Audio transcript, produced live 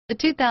The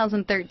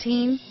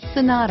 2013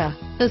 Sonata.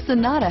 The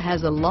Sonata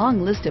has a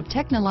long list of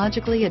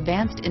technologically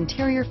advanced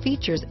interior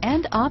features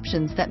and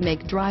options that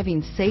make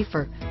driving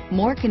safer,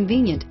 more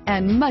convenient,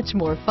 and much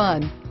more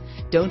fun.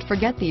 Don't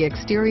forget the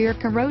exterior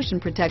corrosion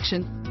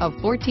protection, a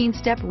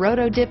 14-step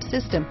roto-dip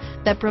system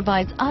that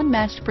provides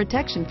unmatched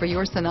protection for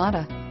your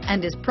Sonata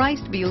and is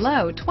priced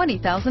below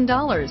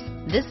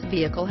 $20,000. This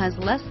vehicle has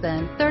less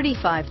than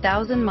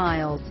 35,000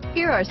 miles.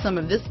 Here are some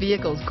of this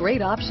vehicle's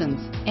great options: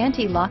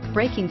 anti-lock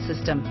braking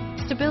system,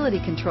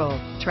 stability control,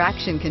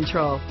 traction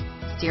control,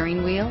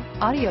 steering wheel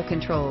audio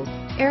controls,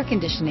 air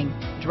conditioning,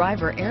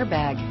 driver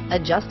airbag,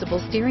 adjustable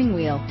steering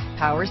wheel,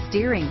 power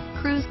steering,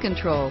 cruise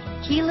control,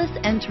 keyless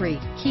entry,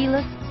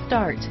 keyless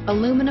start,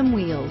 aluminum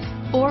wheels,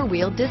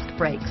 four-wheel disc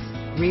brakes,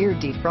 rear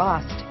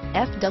defrost,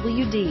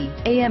 FWD,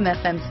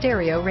 AM/FM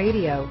stereo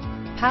radio,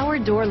 power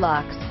door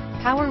locks,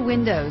 power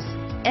windows,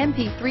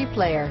 MP3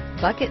 player,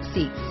 bucket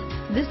seats.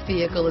 This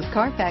vehicle is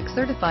Carfax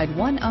certified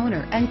one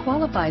owner and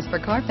qualifies for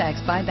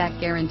Carfax buyback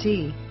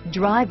guarantee.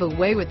 Drive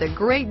away with a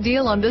great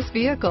deal on this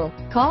vehicle.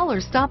 Call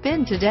or stop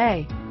in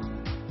today.